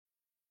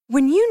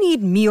When you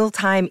need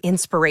mealtime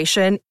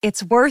inspiration,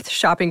 it's worth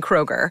shopping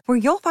Kroger, where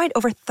you'll find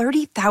over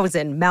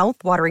 30,000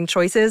 mouth-watering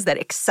choices that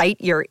excite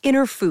your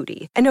inner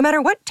foodie. And no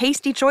matter what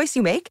tasty choice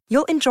you make,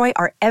 you'll enjoy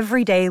our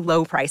everyday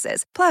low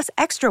prices, plus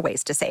extra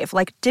ways to save,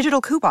 like digital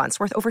coupons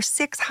worth over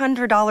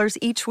 $600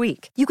 each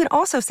week. You can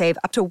also save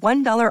up to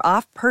 $1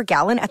 off per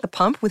gallon at the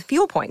pump with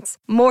fuel points.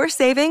 More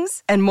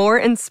savings and more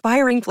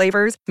inspiring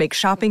flavors make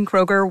shopping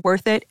Kroger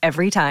worth it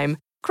every time.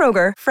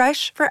 Kroger,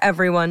 fresh for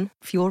everyone.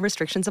 Fuel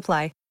restrictions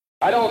apply.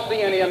 I don't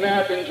see any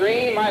American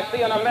dream, I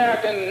see an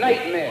American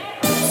nightmare.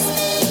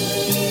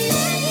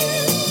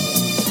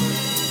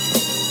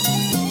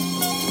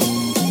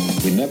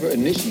 We never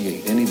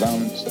initiate any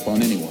violence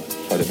upon anyone,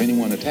 but if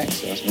anyone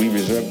attacks us, we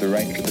reserve the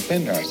right to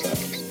defend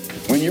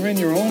ourselves. When you're in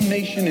your own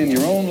nation, in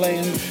your own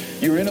land,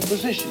 you're in a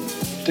position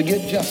to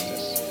get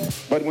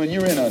justice. But when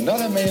you're in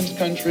another man's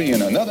country,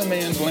 in another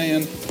man's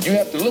land, you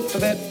have to look to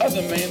that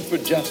other man for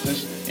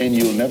justice, and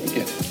you'll never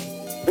get it.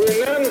 We're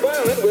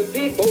nonviolent with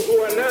people who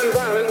are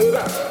nonviolent with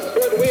us,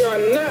 but we are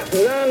not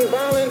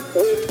nonviolent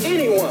with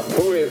anyone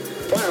who is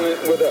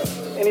violent with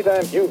us.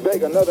 Anytime you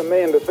beg another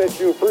man to set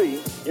you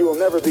free, you will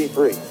never be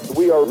free.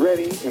 We are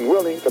ready and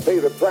willing to pay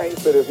the price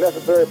that is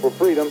necessary for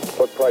freedom.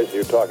 What price are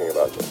you talking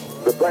about,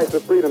 sir? The price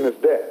of freedom is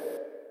death.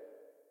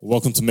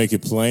 Welcome to Make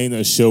It Plain,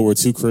 a show where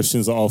two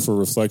Christians offer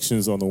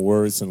reflections on the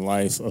words and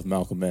life of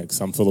Malcolm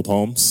X. I'm Philip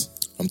Holmes.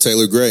 I'm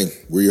Taylor Gray.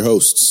 We're your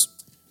hosts.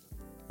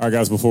 All right,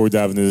 guys, before we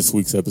dive into this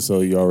week's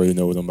episode, you already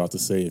know what I'm about to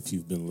say if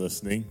you've been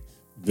listening.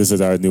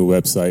 Visit our new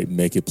website,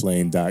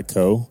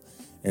 makeitplain.co,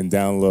 and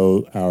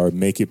download our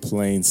Make It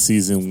Plain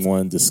Season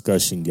 1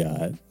 discussion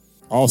guide.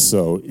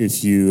 Also,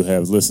 if you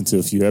have listened to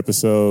a few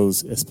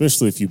episodes,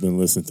 especially if you've been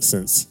listening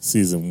since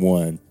Season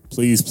 1,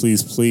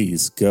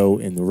 please go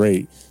and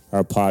rate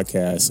our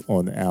podcast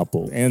on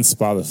Apple and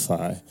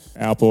Spotify.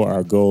 Apple,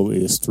 our goal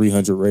is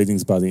 300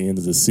 ratings by the end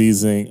of the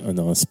season, and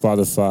on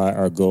Spotify,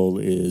 our goal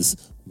is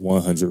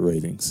 100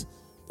 ratings.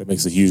 That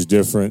makes a huge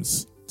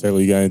difference. Taylor,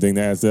 you got anything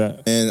to add to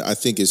that? And I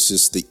think it's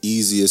just the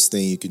easiest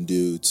thing you can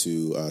do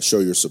to show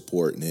your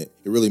support, and it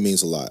really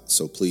means a lot.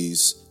 So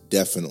please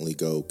definitely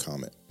go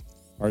comment.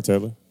 All right,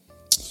 Taylor,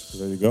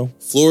 you ready to go?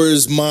 Floor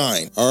is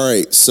mine. All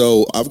right,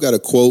 so I've got a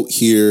quote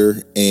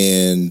here,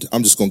 and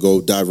I'm just going to go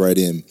dive right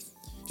in.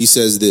 He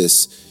says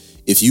this: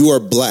 if you are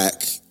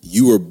black,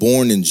 you were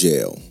born in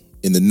jail,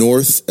 in the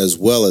North as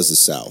well as the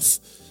South.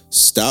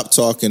 Stop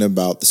talking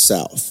about the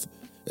South.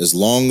 As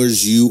long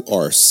as you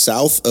are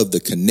south of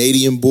the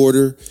Canadian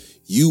border,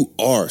 you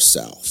are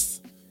South.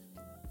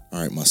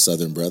 All right, my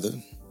Southern brother,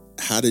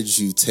 how did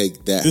you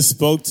take that? This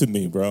spoke to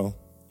me, bro.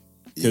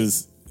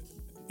 Because,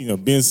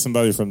 being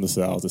somebody from the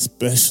South,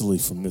 especially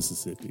from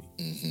Mississippi,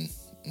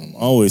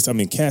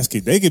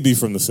 Cascade, they could be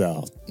from the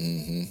South.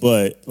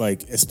 But,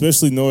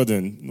 especially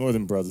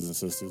northern brothers and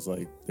sisters,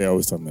 they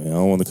always talk, man, I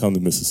don't want to come to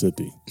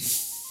Mississippi.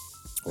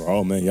 Or,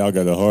 oh, man, y'all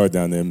got it hard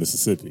down there in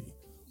Mississippi.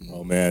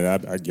 Oh man,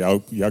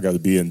 y'all got to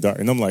be in dark.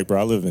 And I'm like,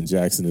 bro, I live in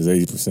Jackson. It's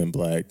 80%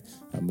 black.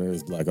 Our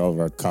mayor's black. All of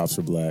our cops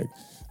are black.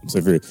 I'm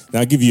so very. Now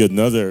I'll give you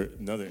another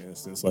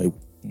instance. So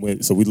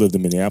we lived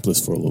in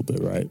Minneapolis for a little bit,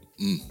 right?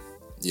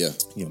 Yeah.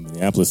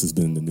 Minneapolis has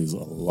been in the news a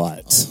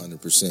lot.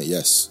 100%,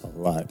 yes. A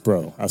lot,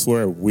 bro. I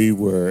swear,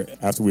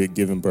 after we had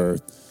given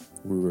birth,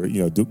 we were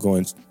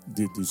going to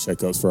do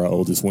checkups for our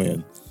oldest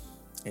Win.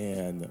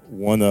 And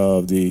one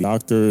of the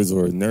doctors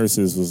or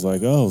nurses was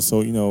like, oh,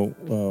 so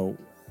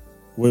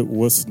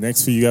what's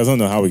next for you guys? I don't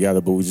know how we got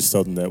it, but we just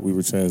told them that we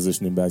were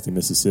transitioning back to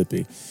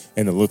Mississippi.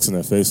 And the looks on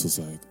their face was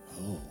like,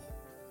 oh,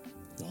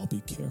 y'all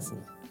be careful.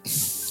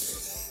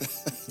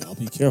 Y'all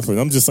be careful.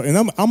 And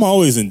I'm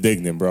always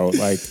indignant, bro.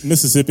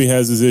 Mississippi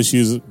has its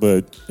issues,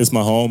 but it's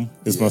my home.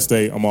 It's my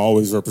state. I'm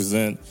always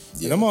represent.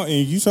 Yeah. And and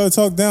you try to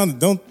talk down,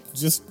 don't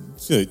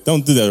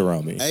do that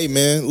around me. Hey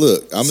man,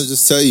 look, I'm gonna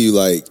just tell you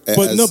but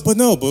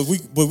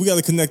we got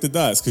to connect the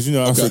dots because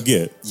I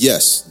forget.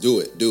 Yes,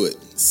 do it.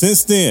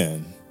 Since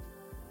then,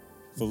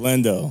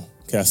 Philando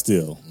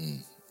Castile,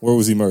 where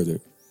was he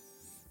murdered?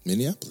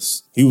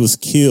 Minneapolis. He was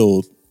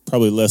killed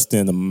probably less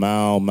than a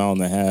mile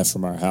and a half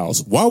from our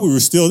house while we were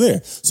still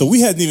there. So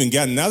we hadn't even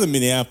gotten out of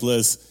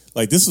Minneapolis.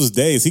 This was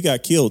days. He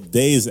got killed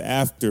days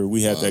after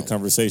we had that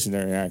conversation,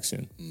 that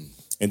interaction.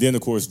 And then,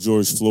 of course,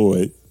 George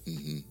Floyd.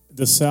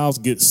 The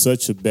South gets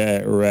such a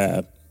bad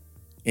rap,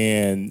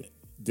 and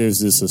there's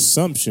this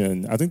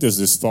assumption. I think there's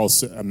this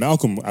false.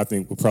 Malcolm, I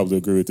think, would probably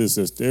agree with this.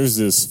 There's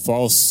this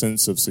false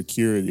sense of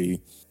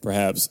security.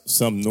 Perhaps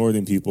some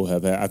northern people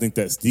have had. I think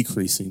that's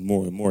decreasing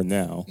more and more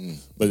now.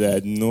 But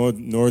that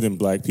northern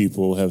black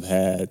people have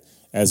had,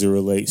 as it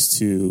relates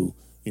to,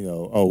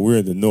 we're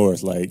in the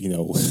North,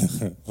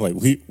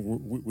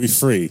 we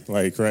free,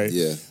 right?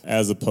 Yeah.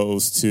 As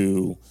opposed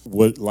to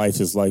what life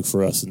is like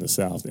for us in the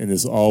South, and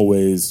it's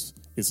always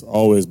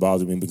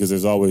bothered me because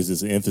there's always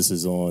this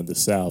emphasis on the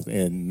South.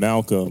 And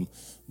Malcolm,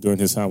 during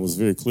his time, was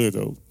very clear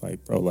though,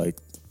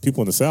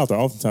 people in the South are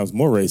oftentimes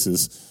more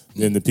racist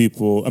than the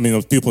people.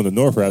 People in the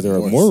North rather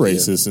are more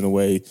racist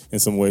in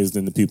some ways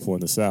than the people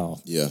in the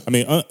South. Yeah.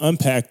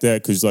 Unpack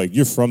that because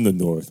you're from the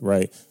North,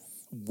 right?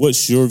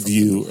 what's your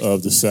view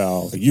of the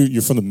South?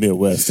 You're from the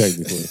Midwest,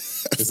 technically.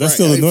 Is that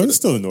still the North? It's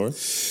still the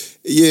North.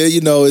 Yeah,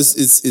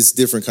 it's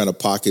different kind of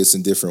pockets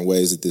and different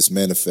ways that this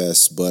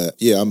manifests. But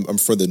yeah, I'm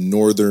from the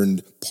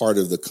northern part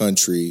of the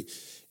country,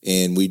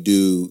 and we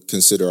do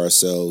consider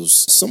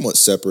ourselves somewhat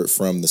separate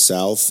from the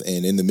South.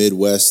 And in the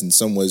Midwest, in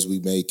some ways, we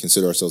may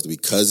consider ourselves to be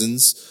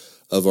cousins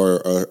of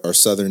our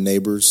southern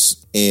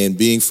neighbors. And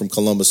being from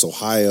Columbus,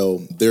 Ohio,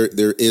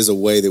 there is a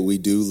way that we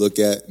do look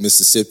at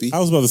Mississippi. I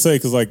was about to say,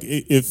 because like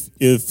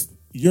if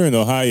you're in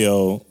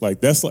Ohio,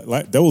 like that's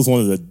like that was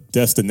one of the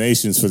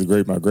destinations for the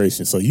Great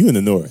Migration. So you in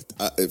the North?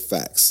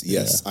 Facts,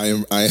 yes. Yeah. I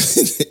am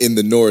in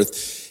the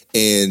North,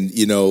 and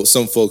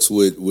some folks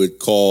would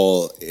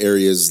call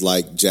areas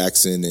like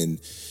Jackson and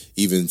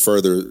even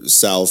further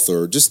south,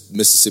 or just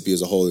Mississippi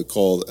as a whole,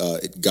 called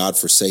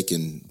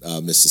God-forsaken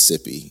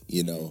Mississippi.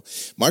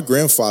 My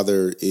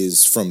grandfather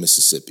is from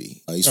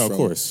Mississippi. He's from, of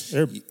course,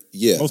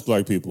 most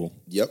black people.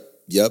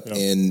 Yep.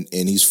 And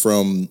he's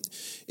from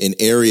an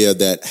area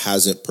that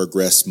hasn't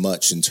progressed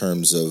much in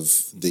terms of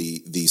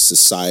the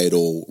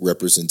societal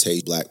representation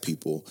of black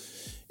people.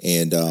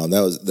 And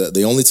that was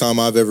the only time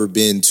I've ever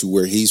been to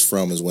where he's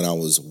from is when I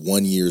was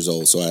 1 year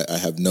old. So I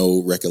have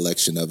no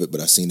recollection of it, but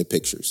I've seen the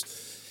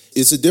pictures.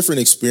 It's a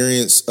different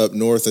experience up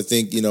north. I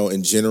think,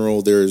 in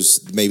general,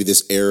 there's maybe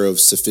this air of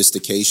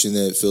sophistication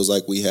that it feels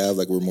like we have,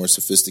 like we're more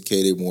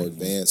sophisticated, more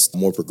advanced,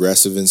 more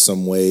progressive in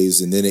some ways.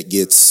 And then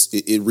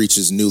it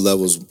reaches new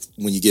levels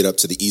when you get up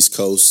to the East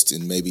Coast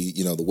and maybe,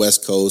 the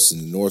West Coast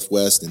and the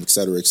Northwest and et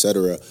cetera, et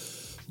cetera.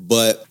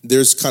 But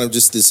there's kind of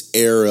just this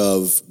air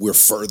of we're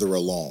further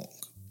along.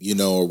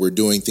 Or we're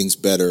doing things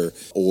better,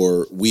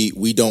 or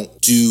we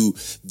don't do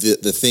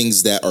the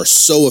things that are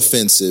so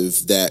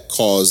offensive that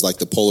cause like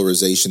the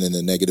polarization and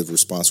the negative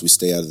response. We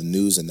stay out of the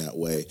news in that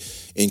way.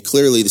 And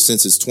clearly,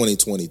 since it's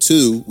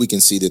 2022, we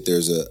can see that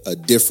there's a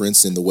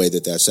difference in the way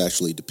that that's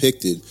actually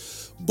depicted.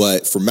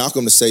 But for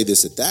Malcolm to say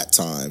this at that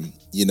time,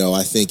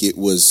 I think it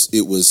was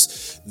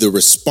the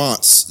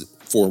response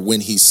for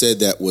when he said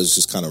that was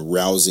just kind of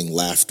rousing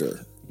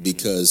laughter.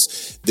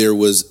 Because there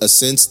was a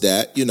sense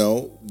that,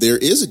 there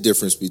is a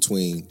difference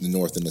between the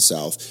North and the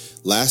South.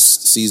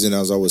 Last season,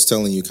 as I was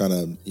telling you kind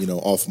of,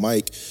 off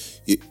mic,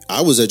 I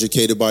was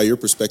educated by your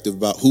perspective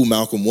about who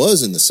Malcolm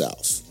was in the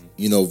South,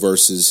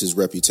 versus his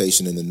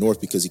reputation in the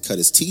North because he cut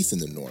his teeth in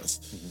the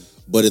North. Mm-hmm.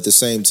 But at the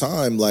same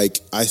time,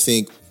 I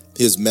think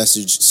his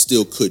message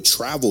still could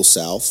travel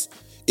South.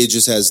 It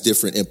just has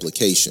different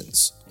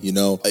implications.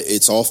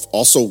 It's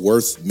also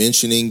worth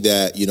mentioning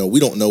that, we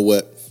don't know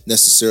what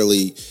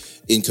necessarily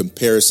in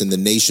comparison, the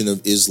Nation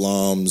of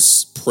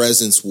Islam's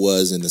presence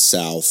was in the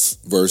South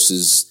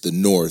versus the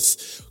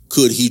North.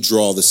 Could he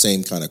draw the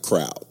same kind of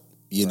crowd?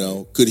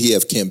 Could he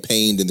have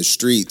campaigned in the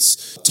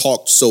streets,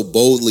 talked so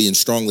boldly and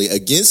strongly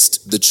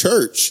against the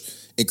church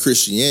and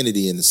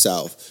Christianity in the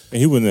South? And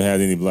he wouldn't have had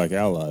any black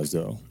allies,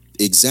 though.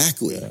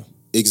 Exactly. Yeah.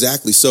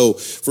 Exactly. So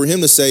for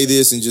him to say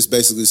this and just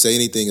basically say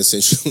anything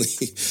essentially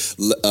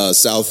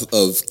south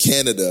of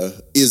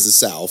Canada is the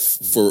South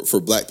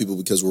for black people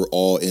because we're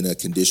all in a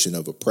condition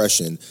of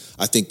oppression,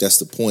 I think that's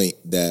the point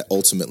that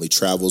ultimately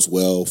travels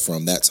well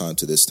from that time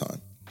to this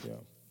time. Yeah.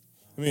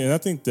 And I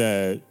think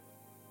that,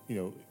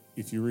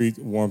 if you read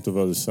Warmth of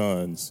Other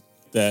Suns,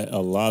 that a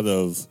lot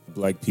of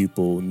black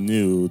people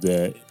knew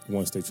that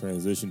once they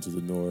transitioned to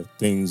the North,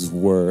 things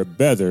were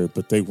better,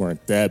 but they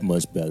weren't that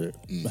much better.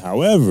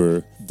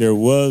 However, there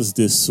was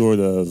this sort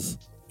of,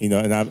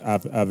 and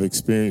I've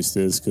experienced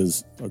this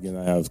because, again,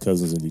 I have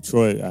cousins in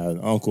Detroit. I had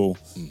an uncle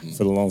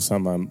for the longest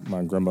time.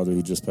 My grandmother,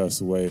 who just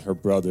passed away, her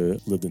brother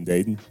lived in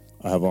Dayton.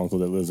 I have an uncle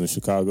that lives in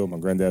Chicago, my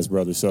granddad's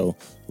brother. So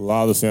a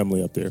lot of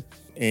family up there.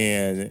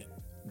 And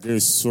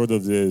there's sort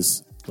of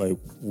this,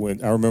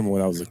 when I remember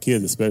when I was a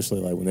kid,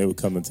 especially when they would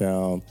come to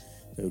town,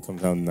 they would come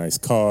down in nice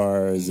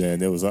cars,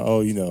 and it was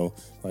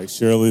like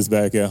Shirley's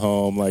back at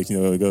home, we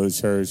go to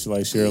church,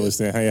 Shirley's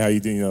saying, hey, how you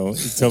doing?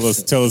 Tell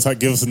us,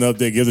 give us an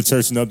update, give the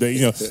church an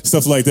update,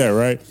 stuff like that,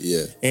 right?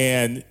 Yeah.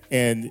 And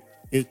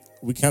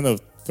we kind of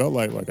felt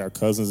like our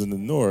cousins in the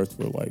North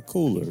were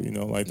cooler,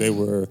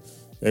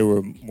 they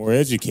were more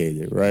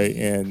educated, right?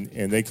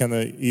 And they kind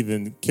of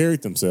even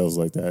carried themselves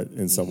like that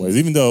in some ways.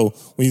 Even though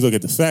when you look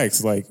at the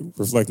facts,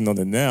 reflecting on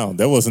it now,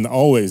 that wasn't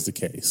always the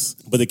case.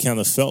 But it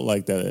kind of felt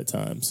like that at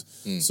times.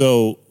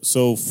 So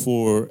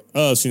for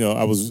us,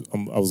 I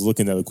was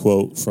looking at a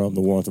quote from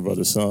The Warmth of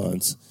Other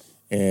Suns,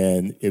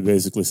 and it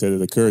basically said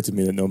it occurred to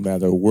me that no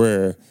matter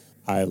where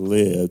I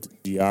lived,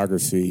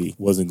 geography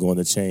wasn't going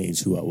to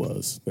change who I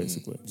was,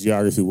 basically.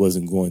 Geography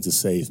wasn't going to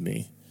save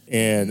me.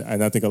 And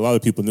I think a lot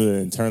of people knew that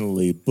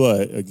internally,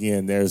 but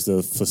again, there's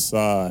the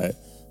facade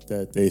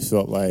that they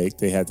felt like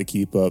they had to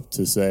keep up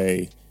to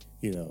say,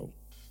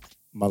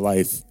 my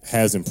life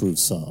has improved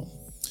some.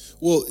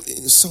 Well,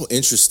 it's so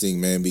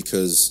interesting, man,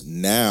 because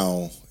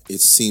now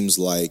it seems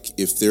like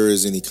if there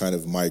is any kind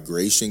of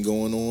migration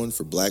going on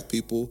for black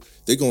people,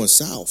 they're going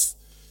south.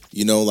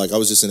 I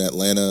was just in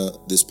Atlanta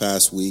this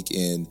past week,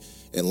 and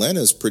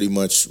Atlanta is pretty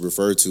much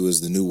referred to as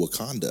the new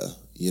Wakanda.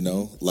 You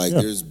know, like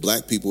there's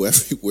black people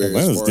everywhere.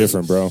 Atlanta's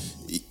different, bro.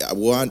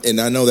 Well,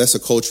 and I know that's a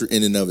culture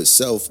in and of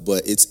itself,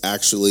 but it's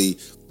actually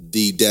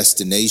the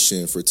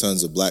destination for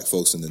tons of black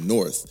folks in the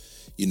North.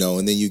 You know,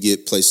 and then you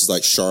get places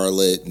like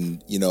Charlotte,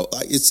 and you know,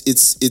 like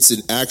it's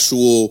an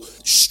actual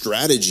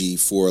strategy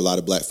for a lot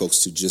of black folks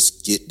to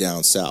just get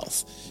down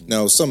south.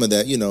 Now, some of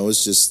that, you know,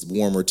 is just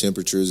warmer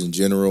temperatures in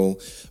general,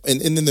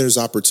 and then there's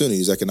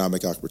opportunities,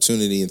 economic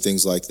opportunity, and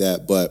things like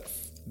that. But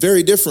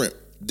very different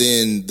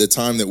than the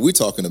time that we're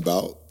talking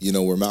about. You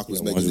know, where Malcolm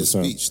was making this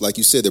speech. Like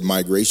you said,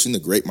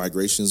 the Great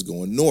Migration is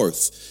going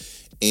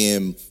north,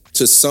 and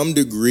to some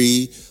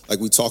degree, like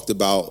we talked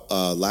about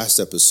last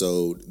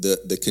episode,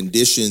 the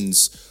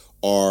conditions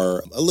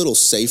are a little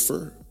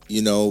safer.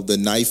 You know, the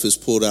knife is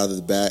pulled out of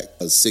the back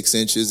 6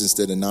 inches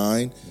instead of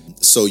 9.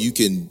 So you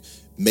can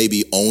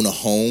maybe own a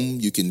home.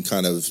 You can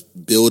kind of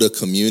build a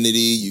community.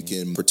 You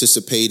can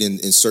participate in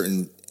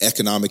certain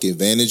economic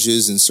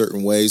advantages in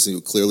certain ways.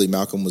 And clearly,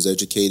 Malcolm was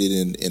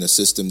educated in a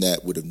system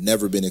that would have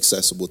never been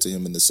accessible to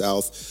him in the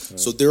South. Right.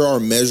 So there are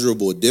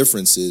measurable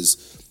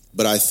differences.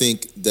 But I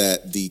think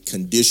that the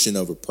condition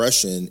of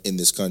oppression in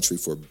this country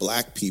for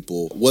black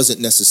people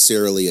wasn't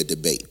necessarily a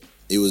debate.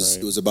 It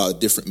was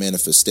about different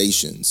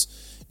manifestations.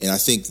 And I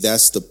think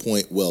that's the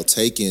point well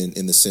taken,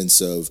 in the sense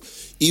of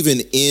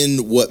even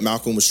in what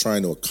Malcolm was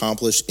trying to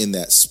accomplish in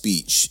that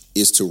speech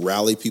is to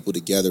rally people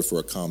together for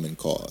a common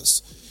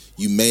cause.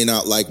 You may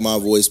not like my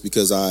voice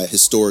because I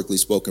historically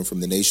spoken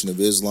from the Nation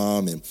of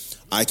Islam, and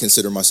I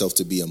consider myself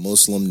to be a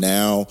Muslim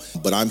now,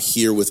 but I'm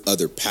here with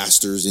other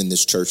pastors in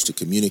this church to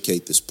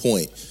communicate this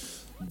point.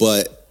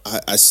 But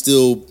I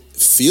still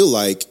feel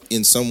like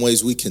in some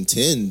ways we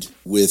contend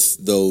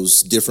with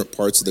those different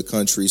parts of the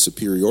country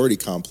superiority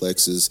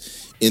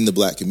complexes in the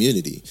black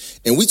community.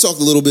 And we talked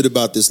a little bit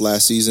about this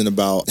last season,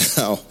 about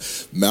how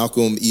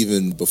Malcolm,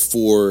 even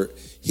before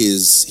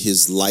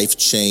his life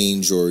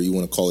change, or you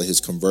want to call it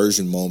his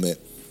conversion moment,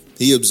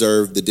 he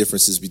observed the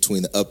differences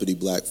between the uppity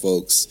black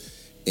folks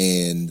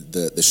and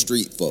the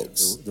street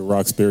folks. The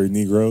Roxbury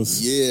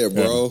Negroes. Yeah,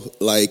 bro. Yeah.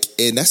 Like,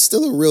 and that's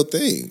still a real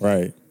thing.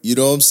 Right. You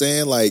know what I'm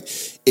saying? Like,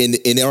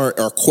 in our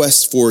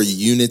quest for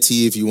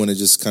unity, if you want to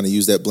just kind of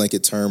use that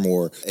blanket term,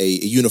 or a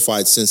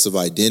unified sense of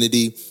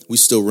identity, we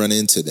still run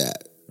into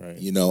that. Right.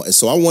 You know, and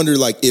so I wonder,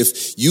 like,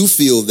 if you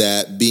feel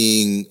that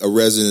being a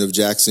resident of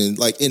Jackson,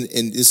 like, and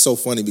it's so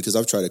funny because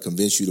I've tried to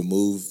convince you to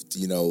move,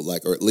 you know,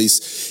 like, or at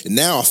least, and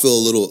now I feel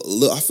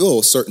I feel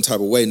a certain type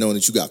of way knowing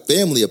that you got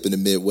family up in the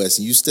Midwest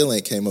and you still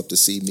ain't came up to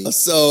see me.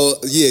 So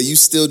yeah, you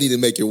still need to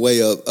make your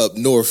way up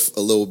north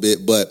a little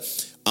bit. But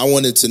I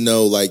wanted to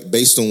know, like,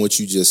 based on what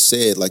you just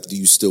said, like, do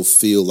you still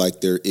feel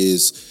like there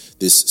is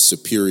this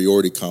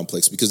superiority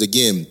complex? Because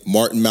again,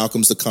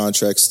 Malcolm's the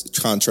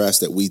contrast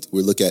that we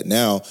look at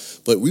now,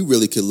 but we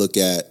really could look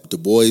at Du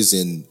Bois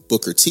and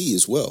Booker T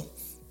as well.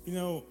 You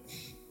know,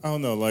 I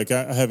don't know. Like,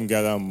 I haven't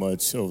got out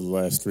much over the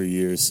last 3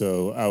 years,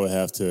 so I would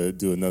have to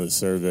do another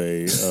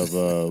survey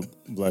of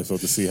black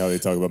folk to see how they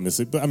talk about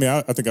Mississippi. But I mean,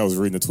 I think I was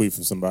reading a tweet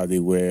from somebody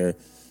where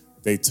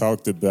they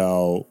talked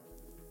about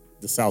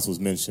the South was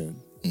mentioned.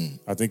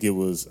 I think it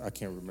was, I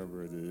can't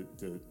remember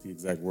the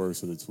exact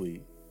words of the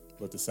tweet,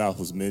 but the South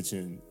was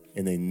mentioned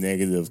in a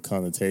negative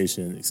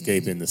connotation,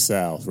 escaping the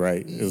South,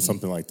 right? It was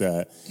something like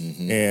that.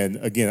 And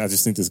again, I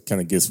just think this kind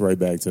of gets right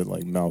back to,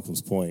 like,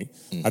 Malcolm's point.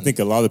 I think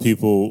a lot of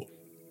people,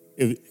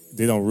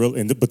 they don't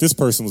really, but this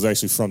person was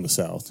actually from the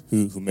South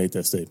who made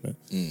that statement.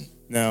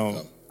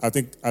 Now, I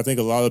think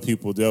a lot of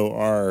people, though,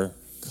 are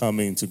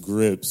coming to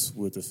grips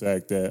with the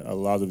fact that a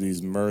lot of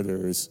these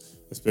murders,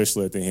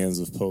 especially at the hands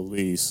of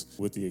police,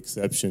 with the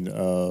exception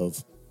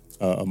of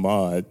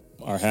Ahmaud,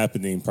 are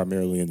happening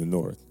primarily in the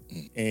North.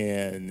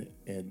 And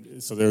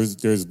so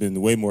there's been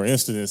way more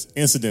incidents,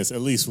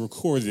 at least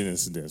recorded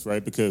incidents,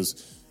 right?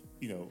 Because,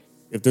 you know,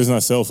 if there's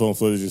not cell phone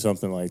footage or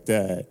something like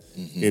that,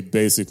 it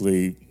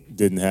basically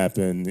didn't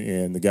happen,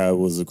 and the guy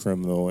was a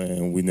criminal,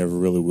 and we never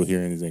really will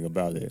hear anything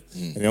about it.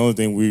 And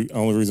the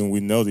only reason we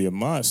know the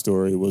Ahmaud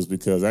story was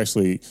because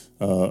actually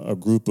a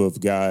group of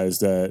guys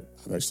that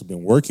I've actually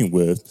been working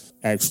with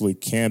actually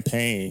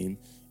campaigned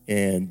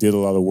and did a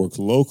lot of work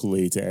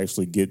locally to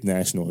actually get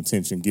national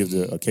attention, give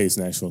a case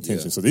national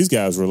attention. So these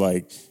guys were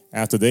like,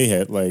 after they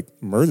had like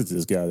murdered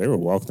this guy, they were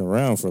walking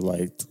around for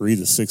like 3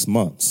 to 6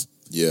 months.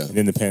 Yeah. And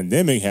then the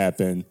pandemic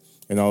happened,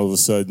 and all of a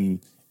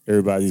sudden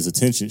everybody's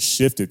attention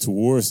shifted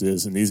towards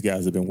this, and these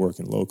guys have been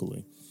working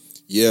locally.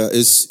 Yeah,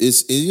 it's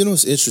you know,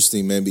 it's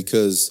interesting, man,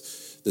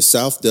 because the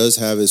South does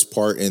have its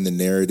part in the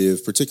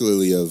narrative,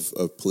 particularly of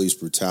police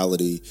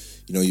brutality.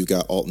 You know, you've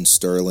got Alton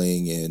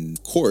Sterling, and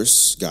of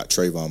course got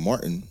Trayvon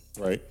Martin.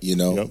 Right. You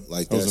know,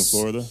 like that was in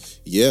Florida.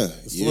 Yeah.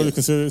 Does Florida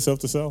consider itself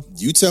the South?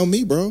 You tell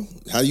me, bro.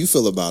 How do you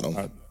feel about them?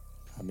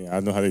 I mean,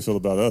 I know how they feel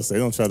about us. They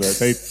don't try to.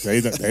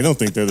 They don't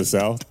think they're the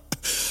South.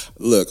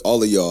 Look,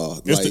 all of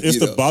y'all. It's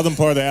the bottom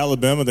part of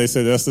Alabama. They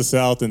say that's the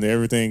South, and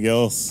everything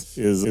else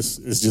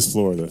is just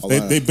Florida.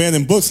 They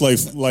banning books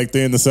like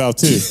they're in the South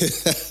too.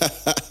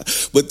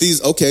 But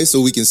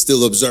so we can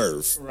still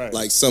observe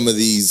like some of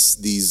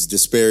these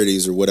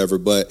disparities or whatever.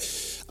 But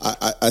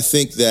I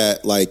think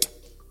that, like,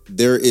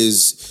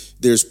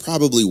 there's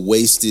probably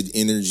wasted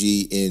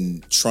energy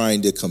in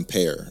trying to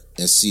compare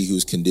and see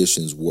whose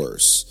condition's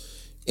worse.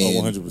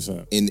 And,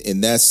 100%.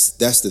 And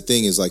that's the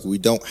thing is like we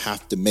don't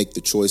have to make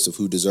the choice of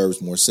who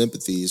deserves more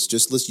sympathy. It's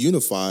just let's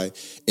unify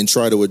and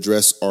try to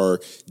address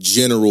our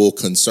general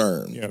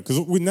concern. Yeah,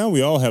 because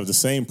we all have the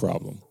same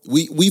problem.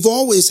 We've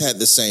always had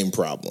the same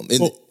problem.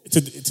 And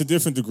to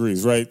different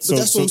degrees, right? But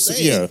that's what I'm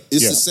saying. Yeah,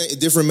 it's the same,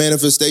 different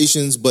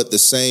manifestations, but the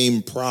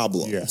same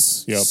problem.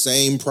 Yes, yep.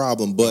 Same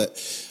problem.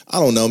 But I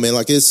don't know, man.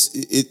 Like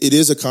it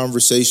is a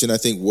conversation I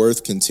think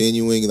worth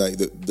continuing. Like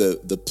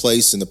the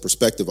place and the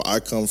perspective I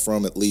come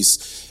from, at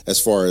least as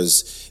far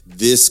as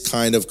this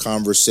kind of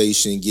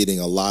conversation getting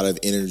a lot of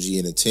energy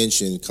and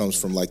attention, comes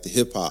from like the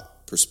hip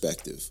hop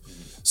perspective.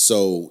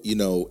 So,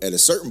 at a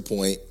certain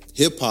point,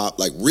 hip hop,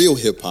 like real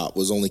hip hop,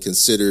 was only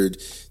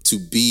considered to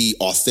be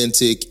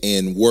authentic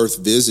and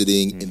worth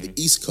visiting in the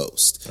East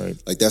Coast. Right.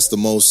 Like that's the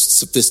most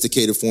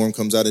sophisticated form,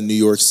 comes out of New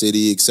York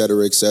City, et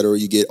cetera, et cetera.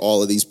 You get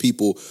all of these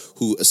people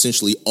who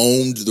essentially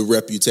owned the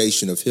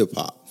reputation of hip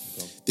hop.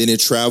 Okay. Then it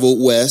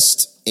traveled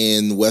west,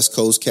 and West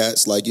Coast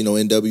cats like,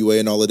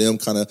 NWA and all of them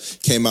kind of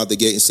came out the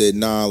gate and said,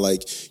 nah,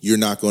 like you're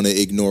not going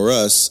to ignore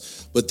us.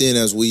 But then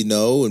as we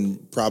know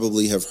and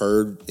probably have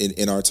heard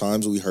in our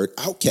times, we heard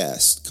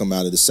Outkast come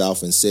out of the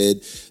South and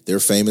said their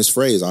famous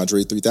phrase,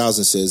 Andre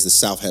 3000 says, the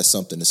South has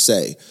something to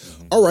say.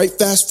 Mm-hmm. All right,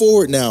 fast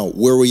forward now,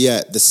 where we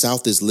at? The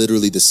South is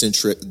literally the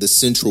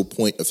central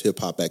point of hip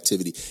hop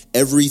activity.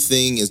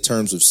 Everything in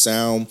terms of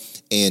sound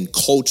and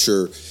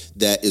culture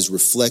that is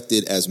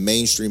reflected as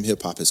mainstream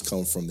hip hop has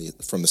come from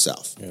the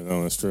South. Yeah,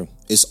 no, that's true.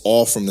 It's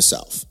all from the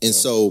South. And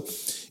so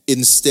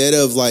instead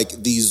of like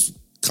these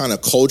kind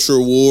of culture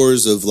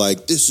wars of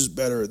like, this is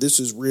better, this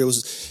is real,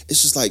 it's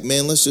just like,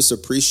 man, let's just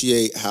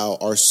appreciate how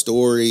our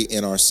story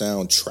and our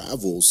sound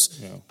travels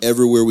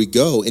everywhere we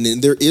go. And then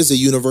there is a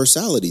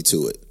universality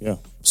to it. Yeah.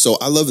 So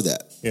I love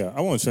that. Yeah. I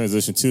want to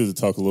transition too to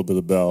talk a little bit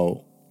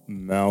about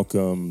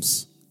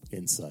Malcolm's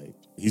insight.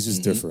 He's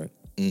just different.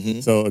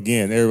 Mm-hmm. So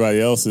again, everybody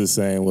else is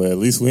saying, well, at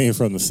least we ain't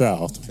from the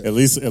South. At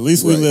least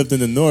we lived in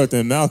the North.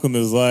 And Malcolm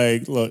is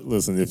like, look,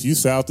 listen, if you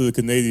south of the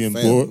Canadian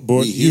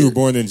border, you were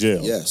born in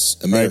jail. Yes,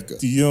 America.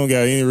 Right? You don't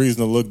got any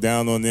reason to look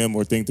down on them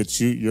or think that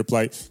your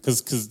plight,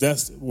 because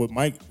that's what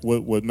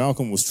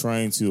Malcolm was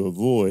trying to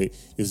avoid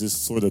is this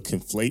sort of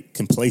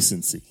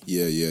complacency.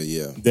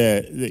 Yeah.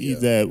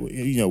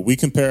 That we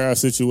compare our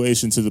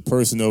situation to the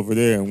person over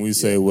there, and we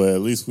say, well,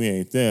 at least we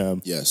ain't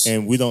them. Yes,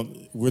 and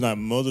we're not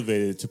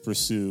motivated to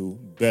pursue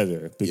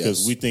better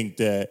because we think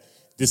that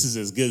this is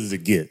as good as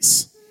it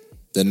gets.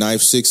 The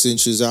knife 6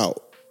 inches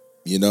out,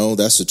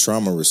 that's a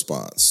trauma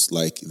response.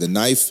 Like the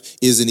knife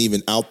isn't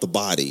even out the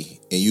body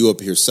and you up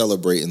here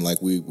celebrating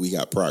like we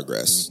got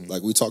progress,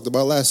 like we talked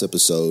about last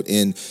episode.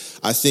 And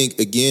I think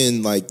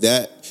again, like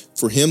that,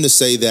 for him to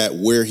say that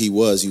where he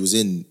was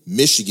in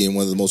Michigan,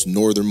 one of the most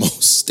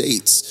northernmost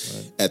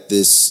states, at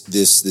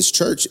this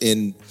church,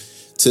 and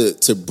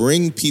to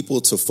bring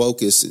people to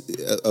focus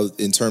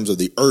in terms of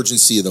the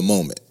urgency of the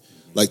moment.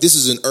 Like this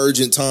is an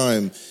urgent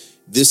time.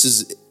 This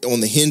is on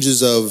the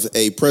hinges of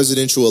a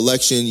presidential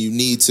election. You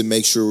need to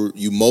make sure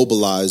you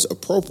mobilize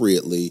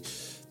appropriately.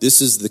 This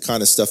is the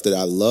kind of stuff that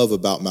I love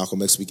about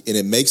Malcolm X, and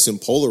it makes him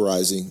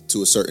polarizing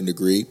to a certain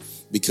degree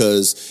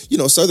because,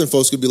 Southern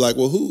folks could be like,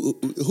 well,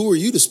 who are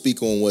you to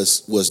speak on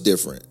what's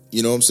different?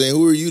 You know what I'm saying?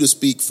 Who are you to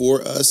speak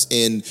for us?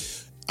 And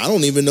I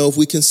don't even know if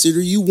we consider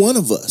you one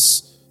of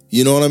us.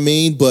 You know what I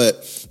mean?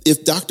 But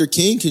if Dr.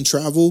 King can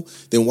travel,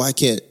 then why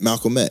can't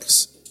Malcolm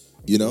X?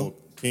 Well,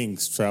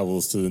 King's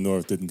travels to the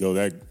North didn't go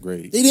that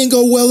great. They didn't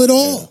go well at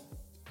all.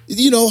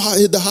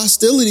 Yeah. The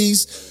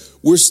hostilities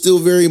were still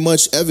very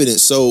much evident.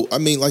 So, I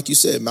mean, like you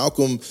said,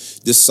 Malcolm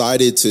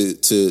decided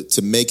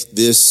to make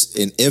this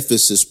an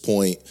emphasis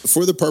point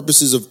for the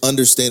purposes of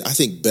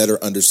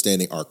better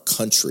understanding our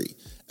country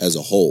as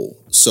a whole.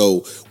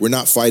 So we're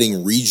not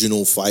fighting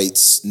regional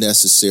fights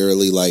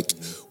necessarily. Like,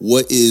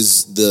 what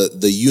is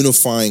the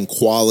unifying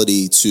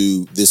quality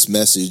to this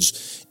message?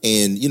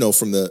 And,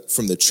 from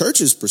the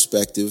church's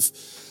perspective,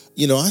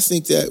 I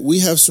think that we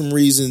have some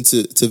reason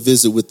to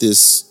visit with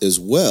this as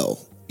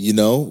well,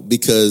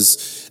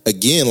 because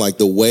again, like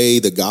the way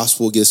the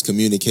gospel gets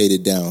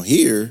communicated down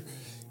here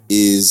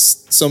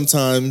is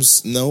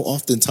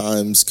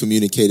oftentimes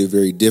communicated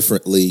very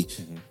differently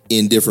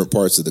in different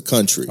parts of the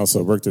country.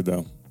 Also worked it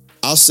down.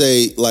 I'll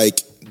say like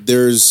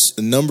there's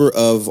a number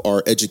of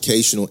our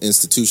educational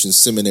institutions,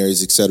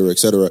 seminaries, et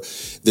cetera,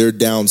 they're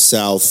down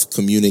south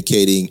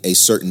communicating a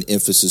certain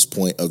emphasis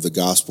point of the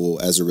gospel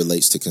as it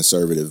relates to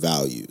conservative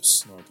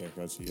values. Okay,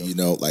 gotcha.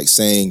 Yep. Like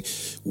saying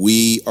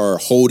we are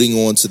holding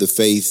on to the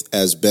faith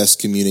as best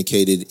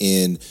communicated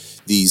in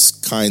these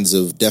kinds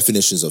of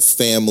definitions of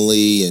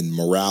family and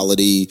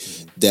morality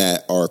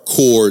that are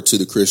core to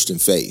the Christian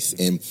faith.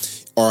 And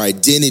our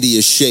identity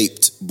is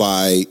shaped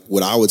by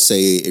what I would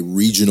say a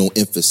regional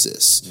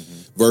emphasis.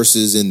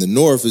 Versus in the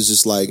North is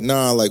just like,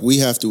 like we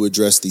have to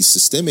address these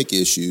systemic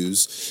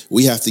issues.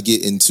 We have to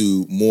get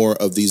into more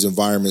of these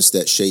environments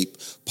that shape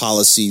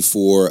policy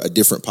for a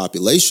different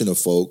population of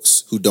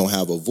folks who don't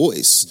have a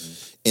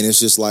voice. And it's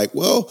just like,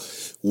 well,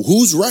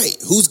 who's right?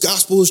 Whose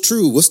gospel is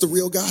true? What's the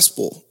real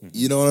gospel?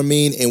 You know what I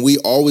mean? And we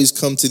always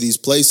come to these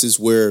places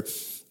where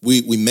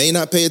we may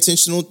not pay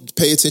attention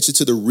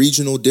to the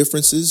regional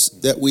differences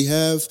that we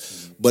have,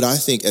 but I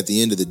think at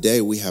the end of the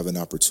day, we have an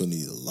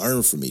opportunity to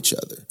learn from each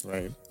other.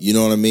 Right. You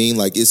know what I mean?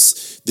 Like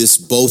it's this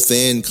both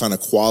and kind of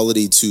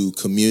quality to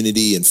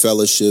community and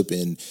fellowship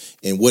and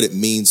what it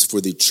means for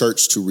the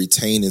church to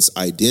retain its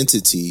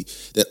identity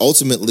that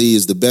ultimately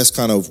is the best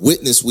kind of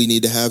witness we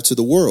need to have to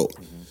the world.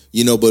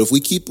 You know, but if we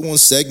keep on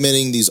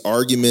segmenting these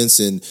arguments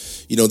and,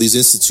 you know, these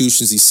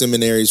institutions, these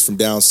seminaries from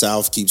down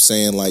south keep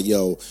saying like,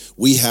 yo,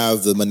 we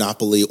have the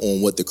monopoly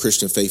on what the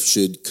Christian faith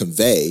should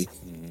convey.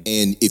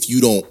 And if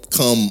you don't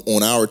come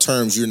on our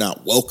terms, you're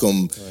not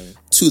welcome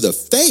to the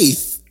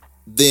faith,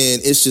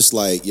 then it's just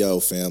like, yo,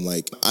 fam,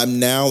 like I'm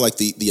now like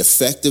the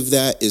effect of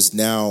that is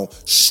now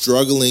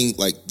struggling.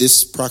 Like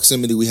this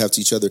proximity we have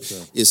to each other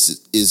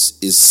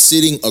is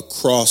sitting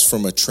across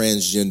from a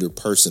transgender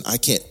person. I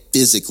can't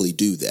physically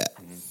do that.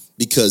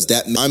 Because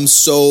that I'm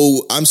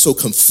so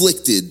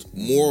conflicted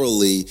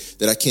morally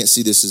that I can't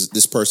see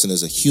this person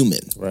as a human.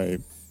 Right.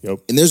 Yep.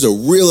 And there's a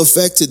real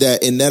effect to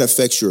that, and that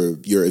affects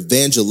your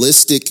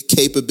evangelistic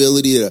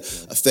capability. It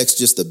affects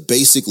just the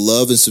basic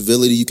love and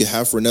civility you can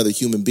have for another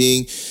human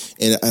being.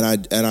 And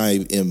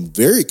I am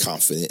very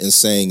confident in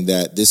saying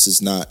that this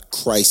is not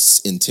Christ's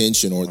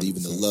intention or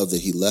even the love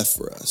that he left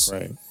for us.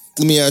 Right.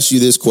 Let me ask you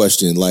this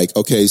question. Like,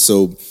 okay,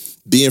 so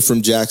being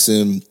from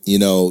Jackson, you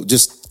know,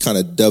 just kind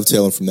of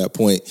dovetailing from that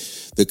point,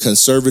 the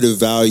conservative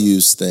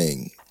values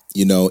thing,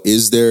 you know,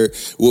 is there,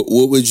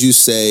 what would you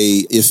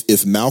say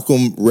if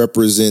Malcolm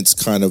represents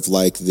kind of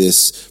like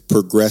this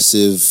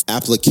progressive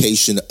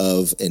application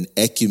of an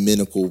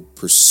ecumenical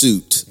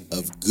pursuit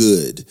of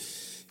good?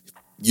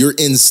 Your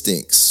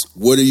instincts,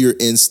 what do your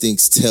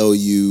instincts tell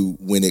you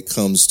when it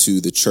comes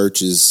to the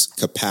church's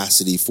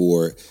capacity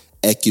for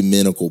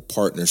ecumenical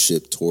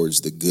partnership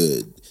towards the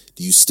good?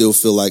 Do you still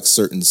feel like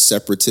certain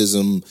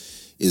separatism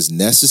is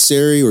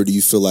necessary, or do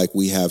you feel like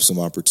we have some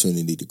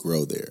opportunity to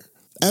grow there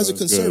as a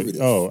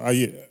conservative?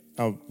 Good.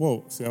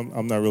 Well, see,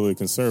 I'm not really a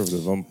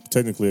conservative. I'm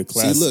technically a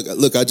classic. See,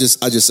 look, I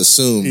just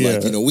assumed,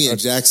 like, you know, we in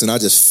Jackson, I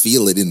just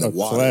feel it in the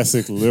water.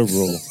 Classic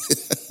liberal,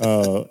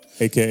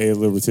 aka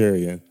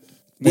libertarian.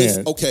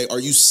 Man. Okay, are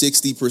you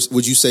 60%?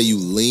 Would you say you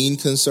lean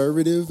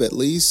conservative at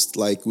least?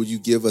 Like, would you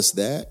give us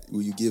that?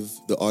 Will you give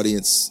the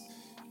audience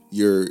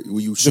will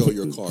you show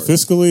your card?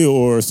 Fiscally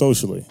or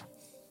socially?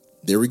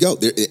 There we go.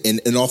 There,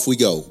 and off we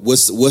go.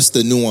 What's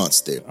the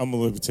nuance there? I'm a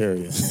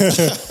libertarian.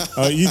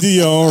 You do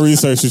your own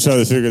research to try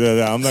to figure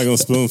that out. I'm not going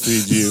to spoon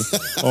feed you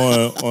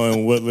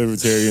on what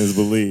libertarians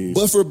believe.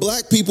 But for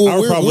black people, I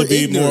would probably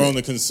be ignorant. more on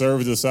the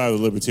conservative side of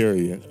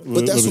libertarian.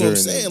 But that's what I'm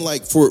saying.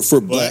 Like for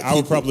black people, I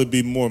would probably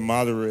be more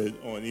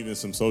moderate on even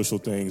some social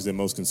things than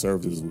most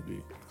conservatives would be.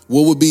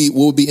 What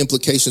would be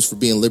implications for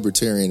being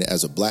libertarian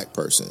as a black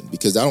person?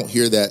 Because I don't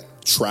hear that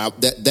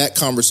that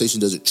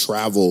conversation doesn't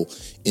travel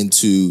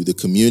into the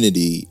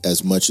community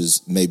as much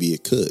as maybe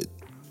it could.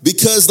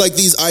 Because like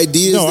these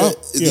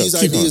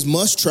ideas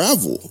must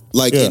travel.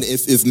 Like and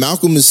if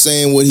Malcolm is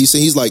saying what he's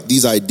saying, he's like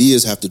these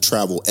ideas have to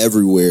travel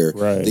everywhere.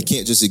 Right. They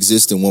can't just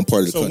exist in one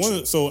part of the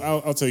country.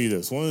 I'll tell you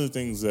this. One of the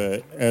things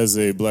that as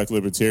a black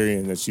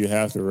libertarian that you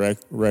have to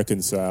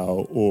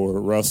reconcile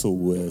or wrestle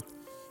with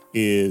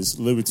is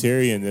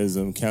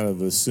libertarianism kind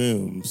of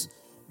assumes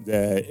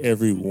that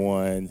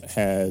everyone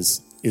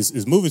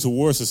is moving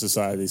towards a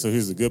society. So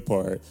here's the good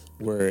part,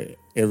 where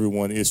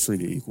everyone is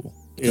treated equal.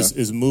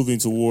 Is moving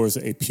towards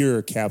a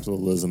pure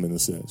capitalism in a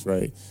sense,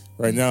 right?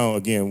 Right now,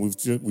 again,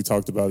 we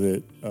talked about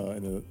it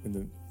in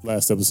the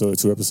last episode,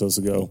 2 episodes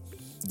ago,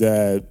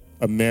 that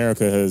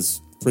America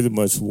has pretty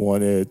much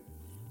wanted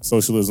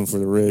socialism for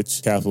the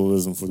rich,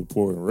 capitalism for the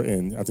poor,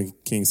 and I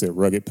think King said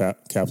rugged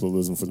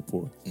capitalism for the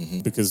poor.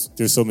 Because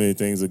there's so many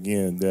things,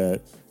 again,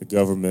 that the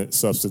government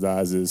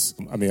subsidizes.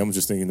 I mean, I'm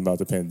just thinking about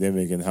the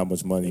pandemic and how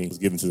much money was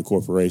given to the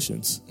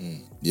corporations.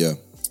 Yeah.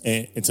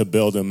 And to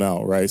bail them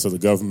out, right? So the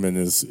government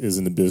is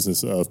in the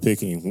business of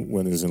picking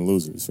winners and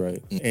losers,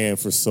 right? And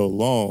for so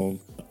long,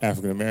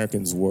 African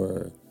Americans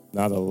were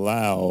not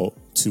allowed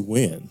to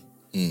win.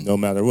 No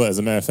matter what. As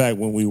a matter of fact,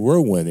 when we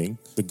were winning,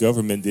 the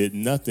government did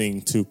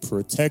nothing to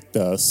protect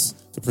us,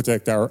 to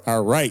protect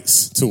our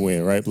rights to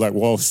win, right? Black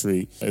Wall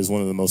Street is one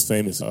of the most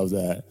famous of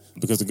that,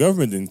 because the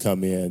government didn't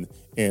come in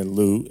and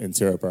loot and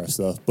tear up our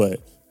stuff,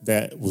 but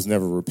that was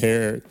never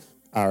repaired.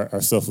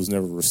 Our stuff was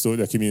never restored.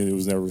 That community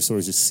was never restored.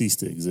 It just ceased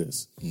to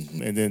exist.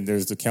 And then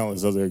there's the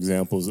countless other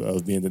examples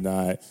of being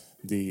denied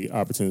the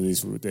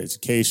opportunities for the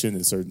education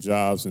and certain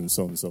jobs and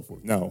so on and so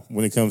forth. Now,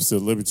 when it comes to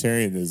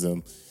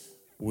libertarianism,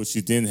 what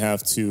you then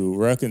have to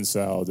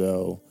reconcile,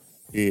 though,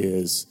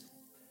 is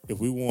if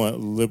we want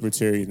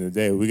libertarian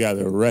today, we got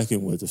to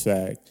reckon with the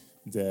fact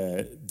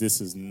that this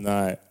has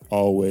not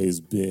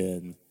always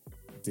been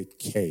the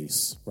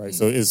case, right?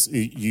 So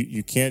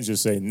you can't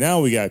just say,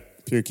 now we got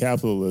pure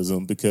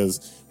capitalism,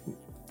 because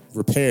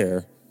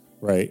repair,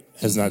 right,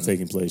 has not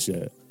taken place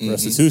yet.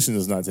 Restitution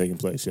has not taken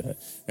place yet.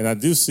 And I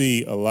do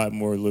see a lot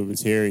more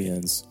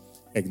libertarians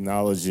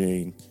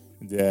acknowledging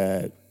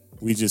that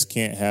we just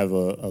can't have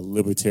a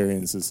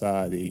libertarian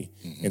society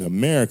in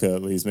America,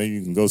 at least. Maybe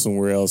you can go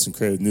somewhere else and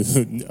create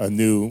a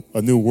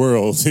new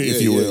world,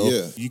 if you will.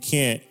 Yeah. You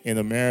can't in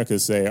America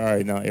say, all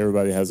right, now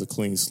everybody has a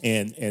clean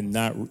and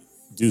not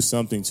do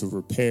something to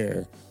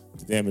repair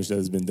the damage that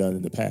has been done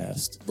in the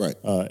past. Right.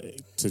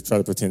 To try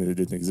to pretend that it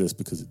didn't exist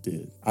because it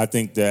did. I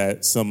think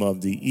that some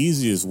of the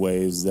easiest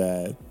ways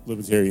that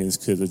libertarians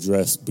could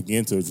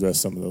begin to address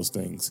some of those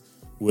things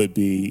would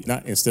be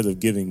not instead of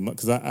giving,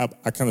 because I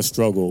kind of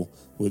struggle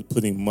with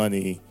putting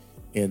money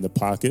in the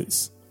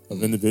pockets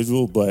of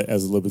individual, but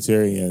as a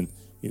libertarian,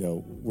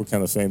 we're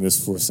kind of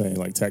famous for saying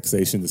like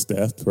taxation is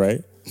theft,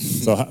 right?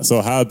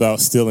 So how about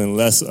stealing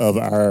less of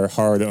our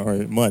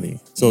hard-earned money?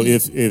 So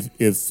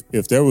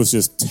if there was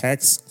just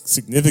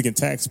significant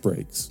tax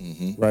breaks,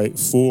 right,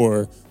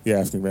 for the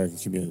African American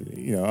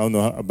community, I don't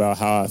know about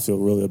how I feel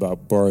really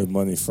about borrowing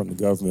money from the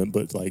government,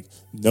 but like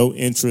no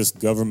interest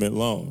government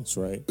loans,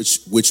 right?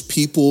 Which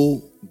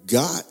people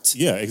got,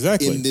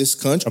 exactly, in this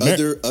country,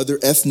 other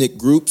ethnic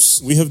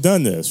groups. We have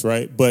done this,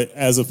 right? But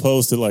as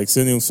opposed to like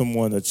sending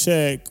someone a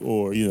check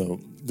or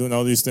doing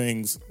all these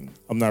things,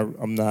 I'm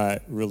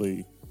not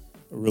really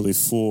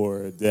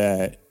for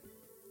that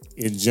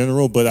in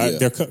general. But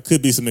there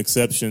could be some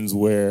exceptions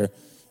where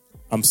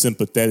I'm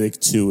sympathetic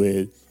to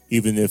it,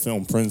 even if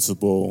on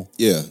principle,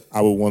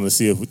 I would want to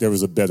see if there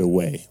was a better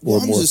way or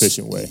a more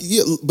efficient way.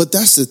 Yeah, but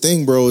that's the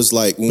thing, bro. Is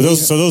like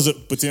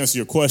but to answer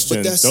your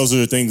question, those are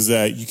the things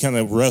that you kind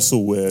of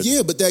wrestle with.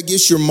 Yeah, but that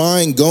gets your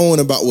mind going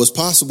about what's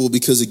possible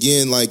because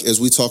again, like as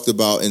we talked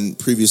about in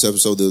previous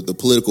episode, the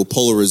political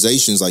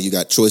polarizations, like you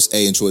got choice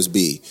A and choice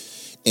B.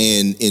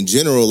 And in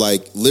general,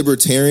 like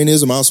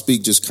libertarianism, I'll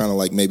speak just kind of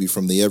like maybe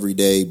from the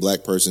everyday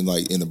black person,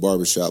 like in the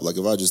barbershop. Like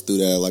if I just threw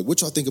that, like, what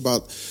y'all think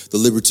about the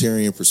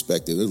libertarian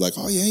perspective? They're like,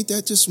 oh yeah, ain't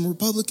that just some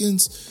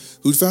Republicans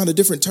who found a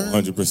different term?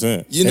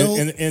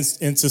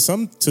 100%. And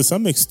to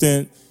some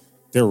extent,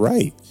 they're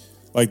right.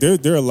 Like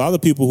there are a lot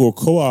of people who are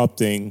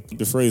co-opting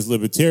the phrase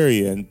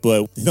libertarian,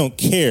 but they don't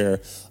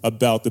care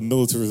about the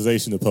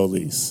militarization of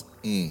police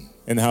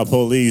and how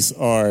police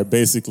are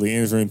basically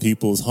entering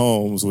people's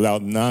homes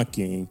without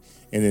knocking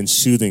and then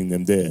shooting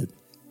them dead.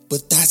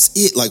 But that's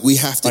it. Like we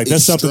have to. Like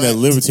that's something that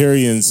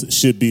libertarians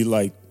should be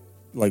like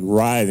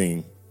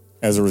rioting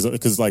as a result,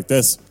 because like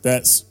that's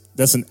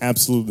an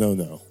absolute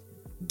no.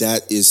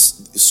 That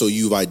is, so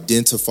you've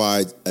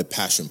identified a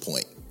passion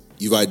point.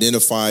 You've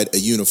identified a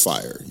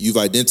unifier. You've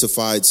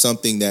identified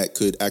something that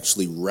could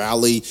actually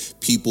rally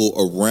people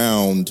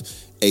around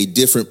a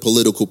different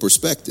political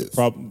perspective.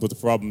 But the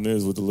problem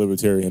is with the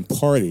Libertarian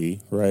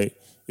Party, right,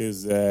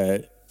 is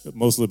that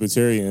most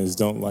libertarians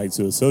don't like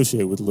to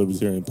associate with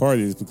libertarian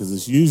parties because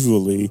it's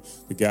usually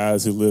the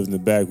guys who live in the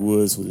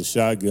backwoods with a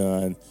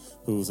shotgun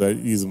who's like,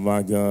 these are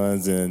my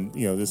guns and,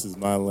 this is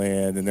my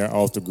land, and they're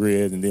off the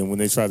grid. And then when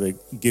they try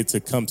to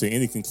come to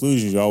any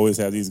conclusions, you always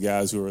have these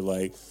guys who are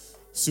like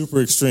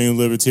super extreme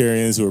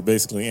libertarians who are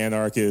basically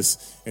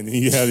anarchists, and then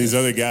you have these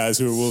other guys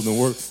who are willing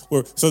to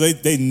work. So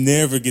they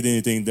never get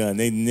anything done.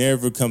 They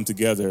never come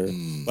together.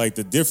 Like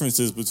the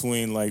differences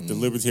between like the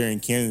libertarian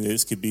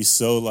candidates could be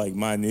so like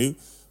minute,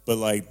 but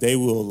like they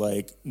will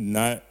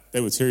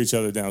they would tear each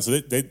other down. So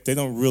they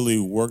don't really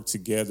work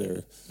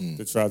together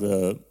to try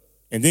to.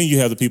 And then you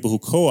have the people who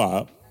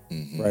co-op,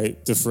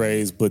 right, the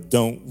phrase, but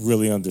don't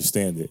really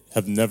understand it,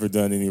 have never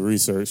done any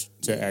research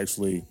to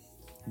actually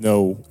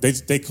know.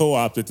 They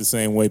co-opt it the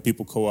same way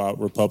people co-opt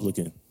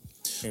Republican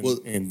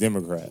and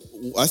Democrat.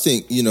 I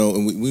think,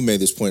 and we made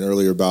this point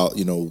earlier about,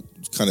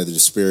 kind of the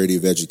disparity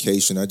of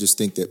education. I just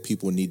think that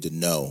people need to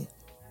know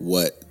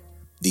what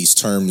these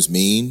terms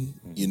mean,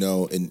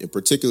 and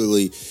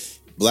particularly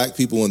Black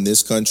people in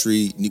this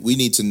country, we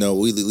need to know,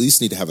 we at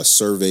least need to have a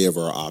survey of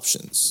our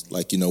options.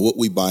 Like, what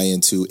we buy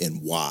into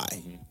and why,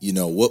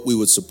 what we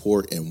would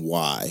support and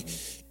why.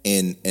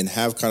 And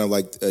have kind of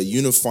like a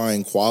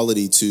unifying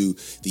quality to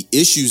the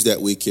issues that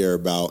we care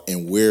about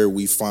and where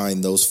we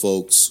find those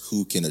folks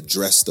who can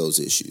address those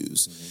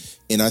issues.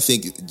 And I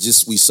think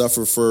just we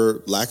suffer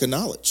for lack of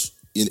knowledge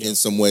in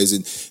some ways.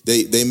 And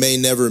they may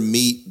never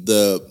meet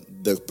the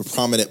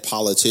prominent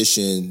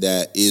politician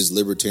that is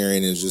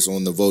libertarian and is just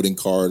on the voting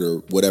card or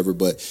whatever,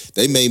 but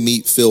they may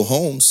meet Phil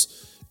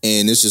Holmes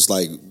and it's just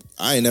like,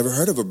 I ain't never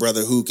heard of a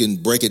brother who can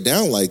break it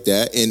down like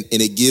that. And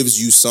it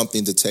gives you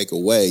something to take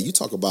away. You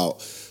talk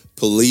about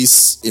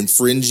police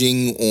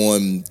infringing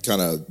on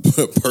kind of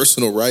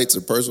personal rights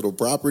or personal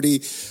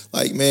property.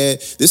 Like, man,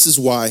 this is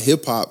why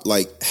hip hop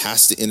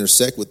has to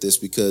intersect with this,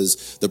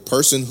 because the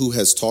person who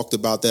has talked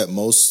about that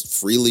most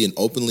freely and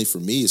openly for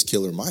me is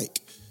Killer Mike.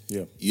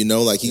 Yeah.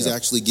 He's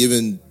actually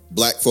given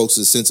Black folks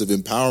a sense of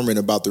empowerment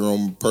about their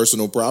own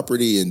personal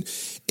property and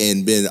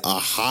been a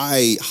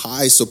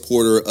high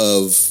supporter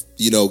of,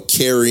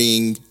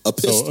 carrying a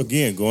pistol. So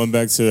again, going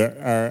back to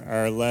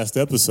our last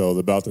episode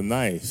about the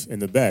knife in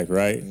the back,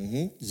 right?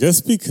 Mm-hmm.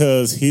 Just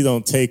because he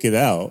don't take it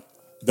out,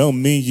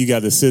 don't mean you got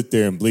to sit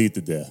there and bleed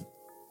to death,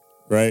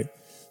 right?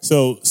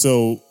 So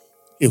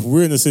if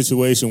we're in a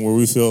situation where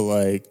we feel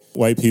like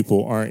white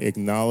people aren't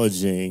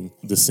acknowledging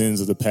the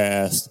sins of the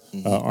past,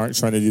 aren't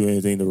trying to do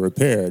anything to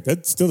repair,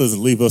 that still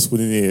doesn't leave us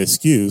with any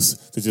excuse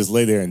to just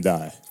lay there and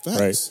die. Facts.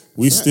 Right?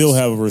 We still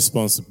have a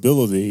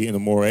responsibility and a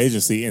moral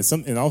agency,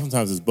 and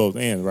oftentimes it's both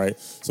and, right?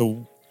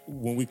 So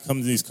when we come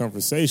to these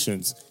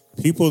conversations,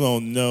 people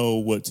don't know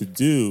what to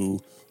do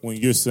when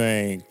you're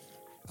saying,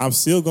 I'm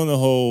still going to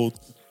hold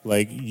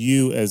like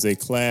you as a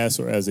class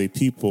or as a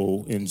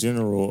people in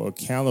general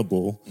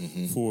accountable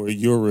for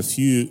your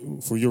refusal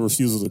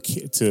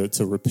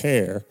to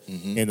repair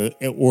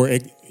or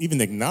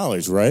even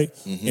acknowledge, right?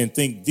 And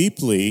think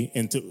deeply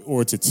and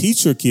to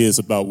teach your kids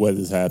about what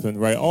has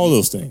happened, right? All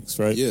those things,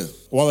 right? Yeah.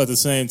 While at the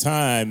same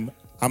time,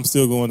 I'm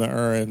still going to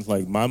earn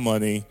like my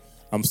money.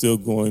 I'm still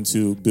going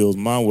to build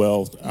my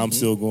wealth. I'm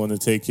still going to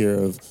take care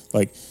of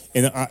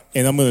and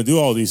I'm going to do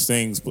all these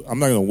things. But I'm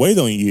not going to wait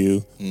on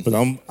you. But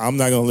I'm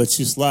not going to let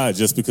you slide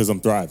just because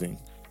I'm thriving,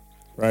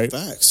 right?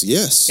 Facts.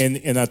 Yes.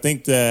 And I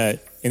think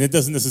that, and it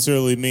doesn't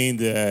necessarily mean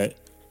that,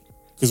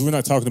 because we're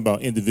not talking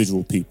about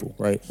individual people,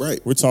 right? Right.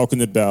 We're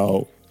talking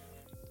about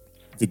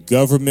the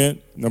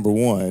government, number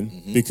one,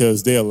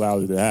 because they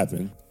allowed it to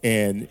happen,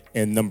 and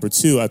number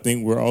two, I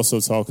think we're also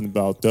talking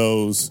about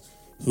those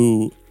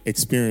who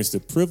experience the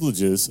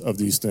privileges of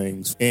these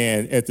things,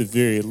 and at the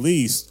very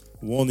least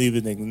won't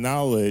even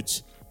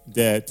acknowledge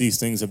that these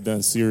things have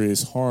done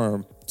serious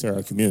harm to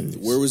our communities.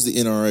 Where was the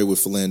NRA with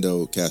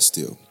Philando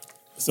Castile?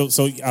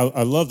 So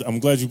I love. I'm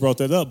glad you brought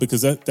that up,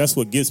 because that's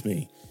what gets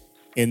me.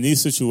 In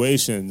these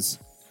situations,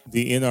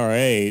 the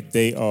NRA,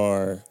 they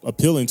are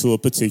appealing to a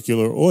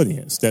particular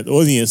audience. That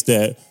audience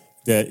that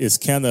is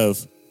kind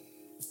of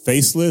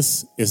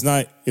faceless. It's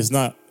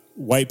not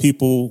white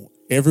people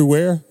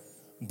everywhere,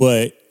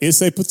 but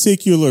it's a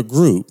particular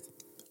group.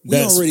 We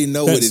already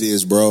know what it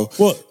is, bro.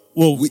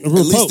 Well,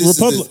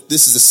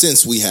 this is the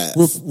sense we have.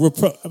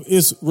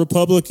 It's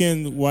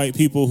Republican white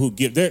people who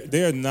give.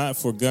 They're not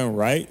for gun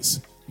rights.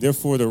 They're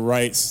for the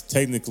rights,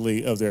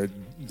 technically, of their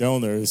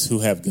donors who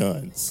have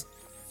guns.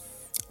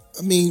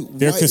 I mean,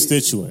 their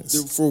constituents.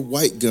 They're for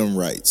white gun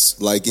rights.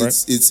 Like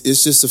it's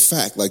just a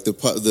fact. Like the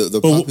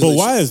population. But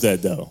why is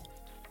that though?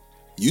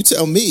 You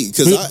tell me,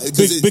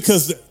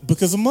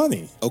 because of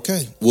money.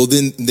 Okay, well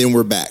then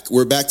we're back.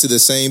 We're back to the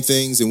same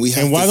things, and we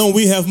have. And why don't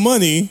we have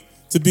money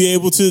to be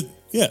able to?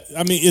 Yeah,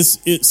 I mean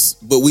it's.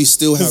 But we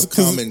still have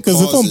common causes.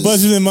 Because if I'm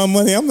budgeting my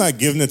money, I'm not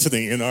giving it to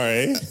the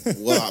NRA.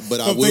 Well,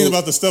 but I'm thinking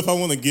about the stuff I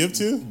want to give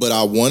to. But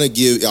I want to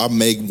give. I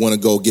may want to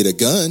go get a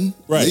gun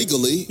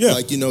legally. Yeah.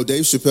 Like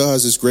Dave Chappelle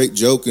has this great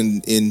joke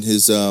in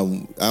his. I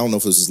don't know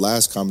if it was his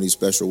last comedy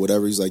special or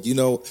whatever. He's like,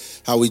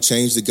 how we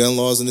changed the gun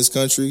laws in this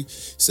country. He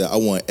said, I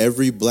want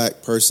every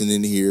black person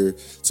in here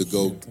to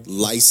go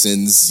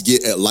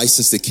get a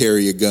license to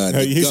carry a gun.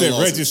 He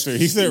said register.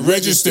 He said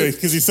register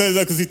because he said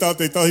that because they thought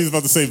he was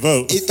about to say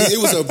vote.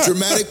 It was a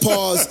dramatic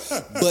pause,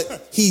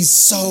 but he's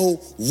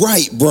so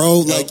right, bro.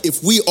 Like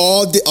if we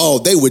all did,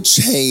 they would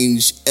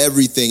change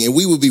everything, and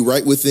we would be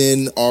right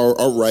within our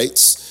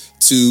rights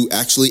to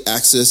actually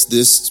access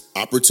this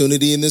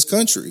opportunity in this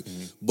country.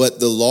 But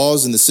the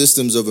laws and the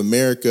systems of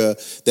America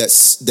that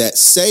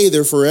say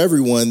they're for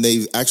everyone,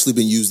 they've actually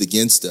been used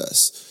against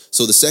us.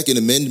 So the Second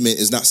Amendment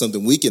is not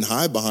something we can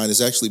hide behind. It's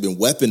actually been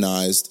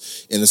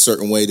weaponized in a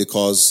certain way to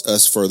cause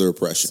us further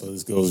oppression. So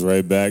this goes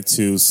right back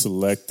to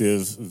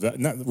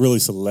not really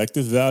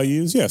selective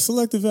values. Yeah,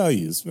 selective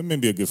values. That may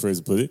be a good phrase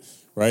to put it,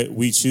 right?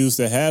 We choose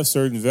to have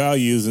certain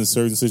values in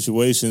certain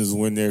situations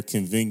when they're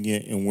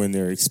convenient and when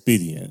they're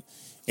expedient.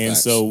 And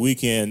so we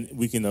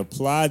can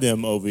apply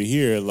them over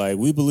here. Like,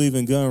 we believe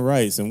in gun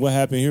rights, and what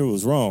happened here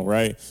was wrong,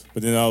 right?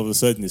 But then all of a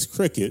sudden it's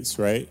crickets,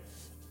 right?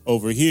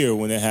 Over here,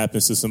 when it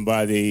happens to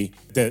somebody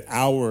that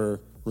our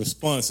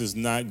response is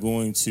not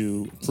going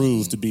to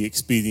prove to be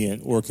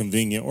expedient or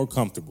convenient or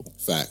comfortable.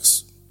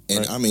 Facts.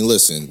 And I mean,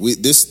 listen,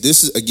 this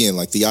is, again,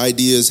 like the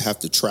ideas have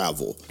to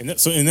travel. And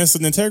that's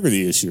an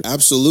integrity issue.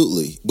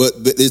 Absolutely. But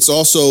it's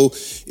also,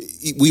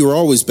 we were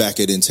always back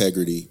at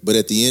integrity. But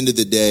at the end of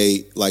the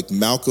day, like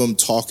Malcolm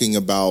talking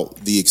about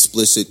the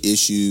explicit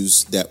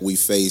issues that we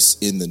face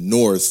in the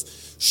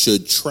North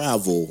should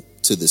travel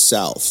to the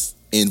South.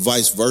 And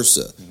vice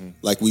versa.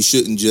 Like we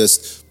shouldn't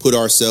just put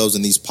ourselves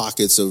in these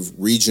pockets of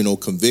regional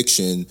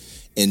conviction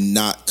and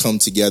not come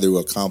together to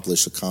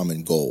accomplish a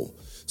common goal.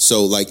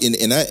 So like,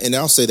 and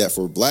I'll say that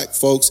for black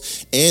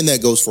folks, and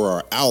that goes for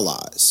our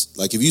allies.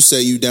 Like if you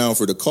say you down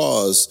for the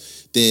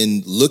cause,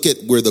 then look at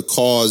where the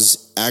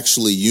cause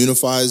actually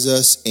unifies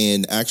us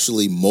and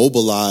actually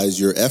mobilize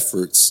your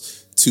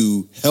efforts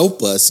to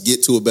help us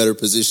get to a better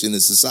position in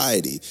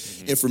society.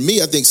 And for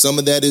me, I think some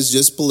of that is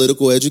just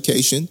political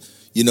education.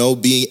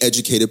 Being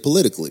educated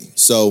politically.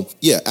 So,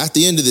 yeah, at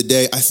the end of the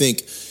day, I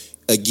think,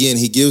 again,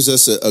 he gives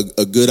us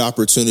a good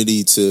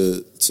opportunity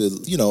to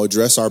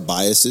address our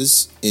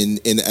biases. And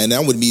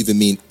that would even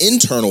mean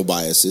internal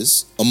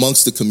biases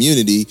amongst the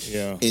community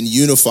and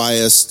unify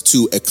us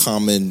to a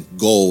common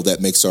goal that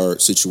makes our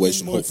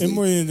situation hopefully. And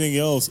more than anything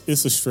else,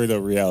 it's a straight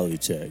up reality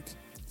check.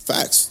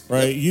 Facts.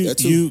 Right? Yep,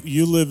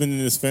 You living in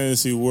this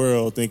fantasy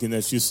world thinking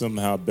that you're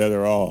somehow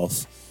better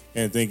off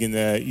and thinking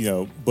that,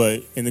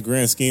 but in the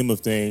grand scheme of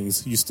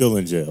things, you're still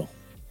in jail.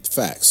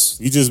 Facts.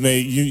 You just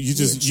made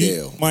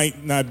you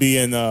might not be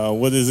in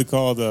what is it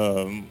called?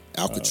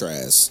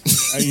 Alcatraz.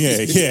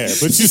 Yeah,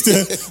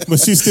 but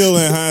you're still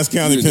in Hines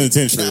County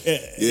Penitentiary.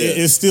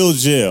 It's still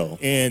jail.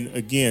 And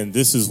again,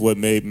 this is what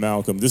made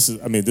Malcolm.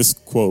 This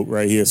quote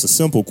right here. It's a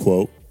simple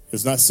quote.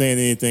 It's not saying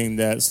anything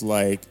that's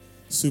like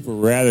super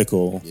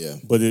radical,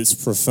 but it's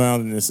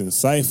profound and it's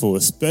insightful,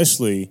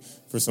 especially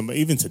for somebody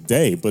even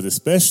today, but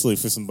especially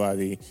for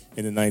somebody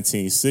in the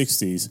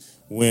 1960s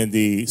when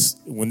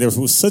there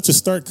was such a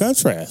stark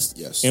contrast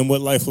in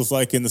what life was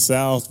like in the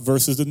South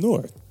versus the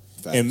North.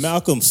 Facts. And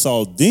Malcolm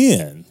saw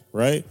then,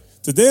 right?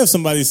 Today, if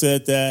somebody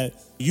said that,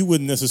 you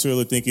wouldn't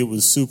necessarily think it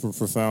was super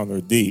profound or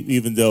deep,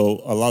 even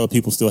though a lot of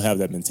people still have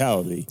that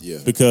mentality. Yeah.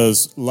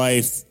 Because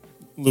life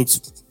looks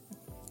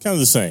kind of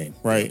the same,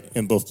 right,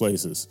 in both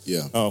places.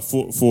 Yeah.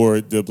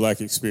 For the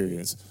black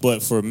experience,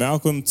 but for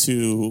Malcolm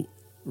to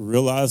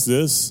realize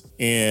this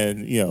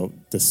in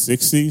the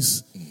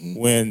 60s,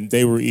 when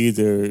they were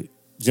either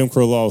Jim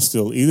Crow laws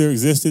still either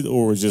existed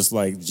or were just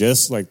like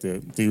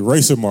the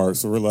eraser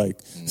marks were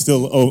like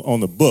still on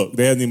the book.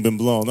 They hadn't even been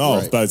blown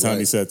off by the time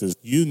he said this.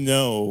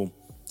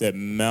 That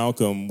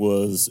Malcolm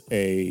was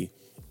he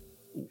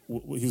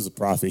was a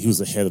prophet. He was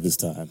ahead of his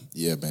time.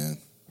 Yeah, man.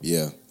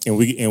 Yeah. And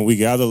we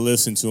got to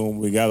listen to him.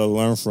 We got to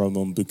learn from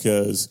him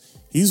because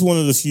he's one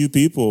of the few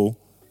people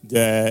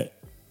that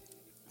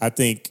I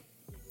think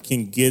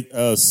can get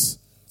us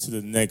to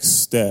the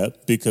next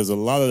step, because a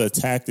lot of the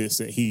tactics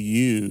that he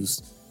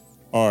used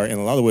are in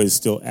a lot of ways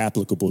still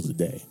applicable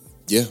today.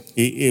 Yeah.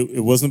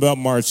 It wasn't about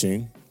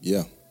marching.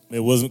 Yeah. It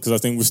wasn't, because I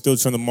think we're still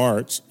trying to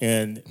march,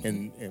 and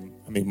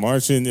I mean,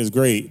 marching is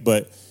great,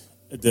 but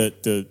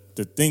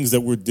the things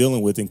that we're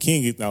dealing with, and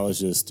King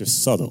acknowledged this, they're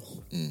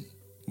subtle.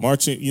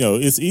 Marching,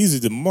 it's easy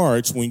to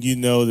march when you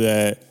know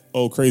that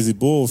Crazy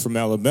Bull from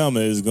Alabama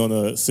is going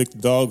to sick the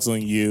dogs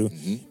on you,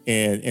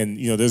 and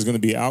there's going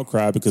to be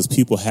outcry because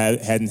people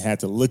hadn't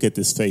had to look at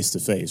this face to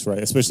face, right?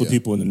 Especially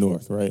people in the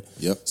North, right?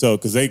 Yep. So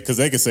because they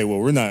can say, well,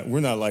 we're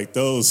not like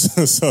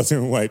those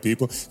Southern white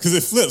people, because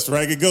it flips,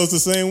 right? It goes the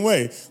same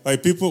way.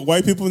 Like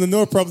white people in the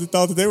North probably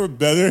thought that they were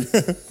better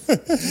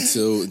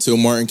until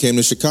Martin came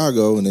to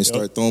Chicago and they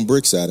started throwing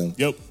bricks at him.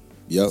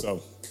 Yep.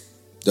 So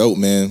dope,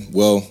 man.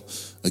 Well,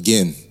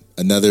 again,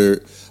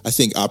 another, I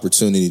think,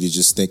 opportunity to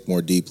just think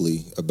more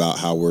deeply about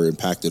how we're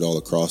impacted all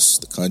across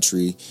the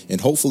country,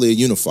 and hopefully a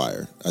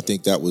unifier. I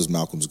think that was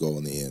Malcolm's goal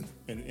in the end.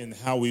 And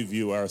how we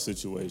view our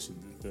situation.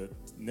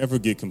 Never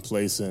get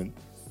complacent,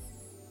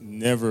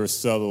 never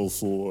settle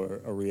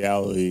for a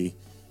reality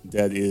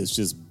that is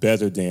just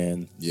better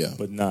than,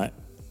 but not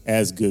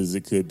as good as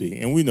it could be.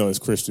 And we know as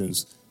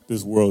Christians,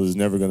 this world is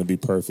never going to be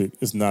perfect.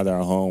 It's not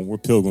our home. We're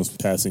pilgrims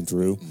passing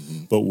through.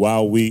 But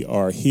while we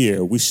are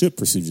here, we should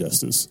pursue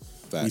justice.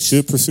 Facts. We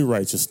should pursue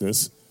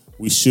righteousness.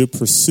 We should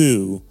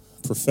pursue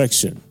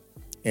perfection,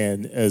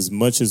 and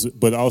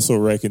but also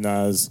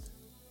recognize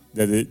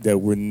that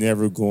we're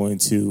never going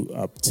to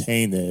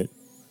obtain it,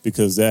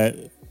 because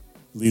that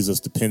leaves us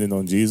dependent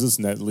on Jesus,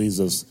 and that leaves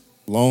us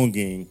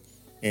longing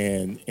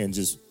and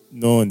just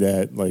knowing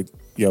that,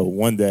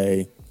 one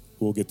day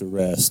we'll get the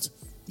rest.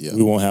 Yeah.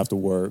 We won't have to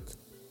work,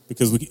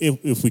 because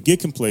if we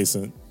get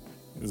complacent,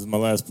 this is my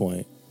last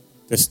point,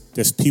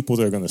 there's people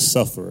that are going to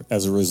suffer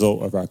as a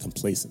result of our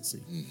complacency.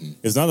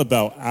 It's not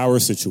about our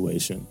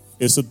situation.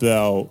 It's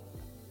about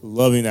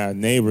loving our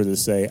neighbor to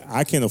say,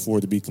 I can't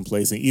afford to be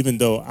complacent, even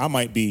though I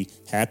might be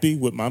happy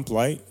with my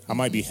plight. I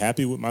might be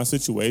happy with my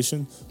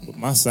situation, but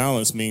my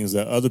silence means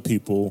that other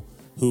people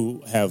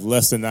who have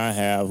less than I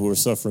have, who are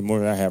suffering more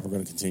than I have, are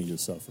going to continue to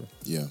suffer.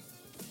 Yeah.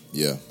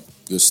 Yeah.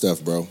 Good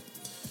stuff, bro.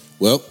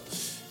 Well,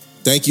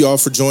 thank you all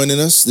for joining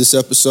us this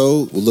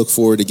episode. We'll look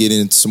forward to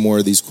getting into some more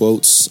of these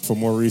quotes. For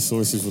more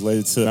resources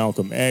related to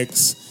Malcolm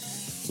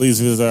X, please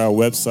visit our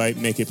website,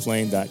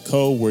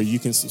 makeitplain.co, where you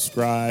can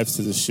subscribe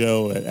to the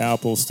show at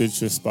Apple,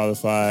 Stitcher,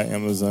 Spotify,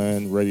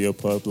 Amazon, Radio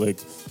Public,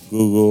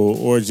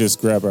 Google, or just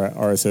grab our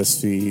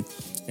RSS feed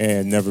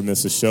and never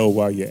miss a show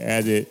while you're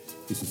at it.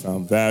 If you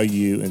found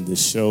value in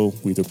this show,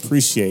 we'd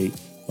appreciate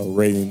a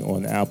rating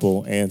on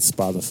Apple and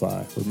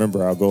Spotify.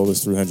 Remember, our goal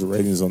is 300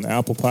 ratings on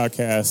Apple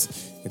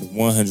Podcasts and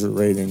 100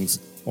 ratings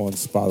on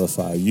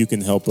Spotify. You can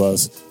help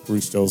us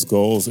reach those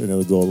goals, and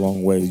it'll go a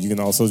long way. You can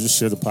also just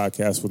share the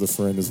podcast with a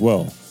friend as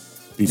well.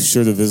 Be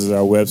sure to visit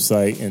our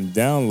website and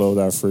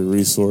download our free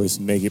resource,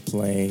 Make It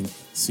Plain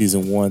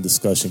Season 1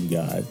 Discussion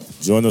Guide.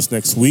 Join us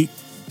next week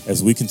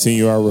as we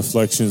continue our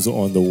reflections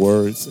on the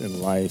words and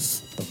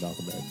life of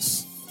Malcolm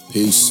X.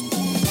 Peace.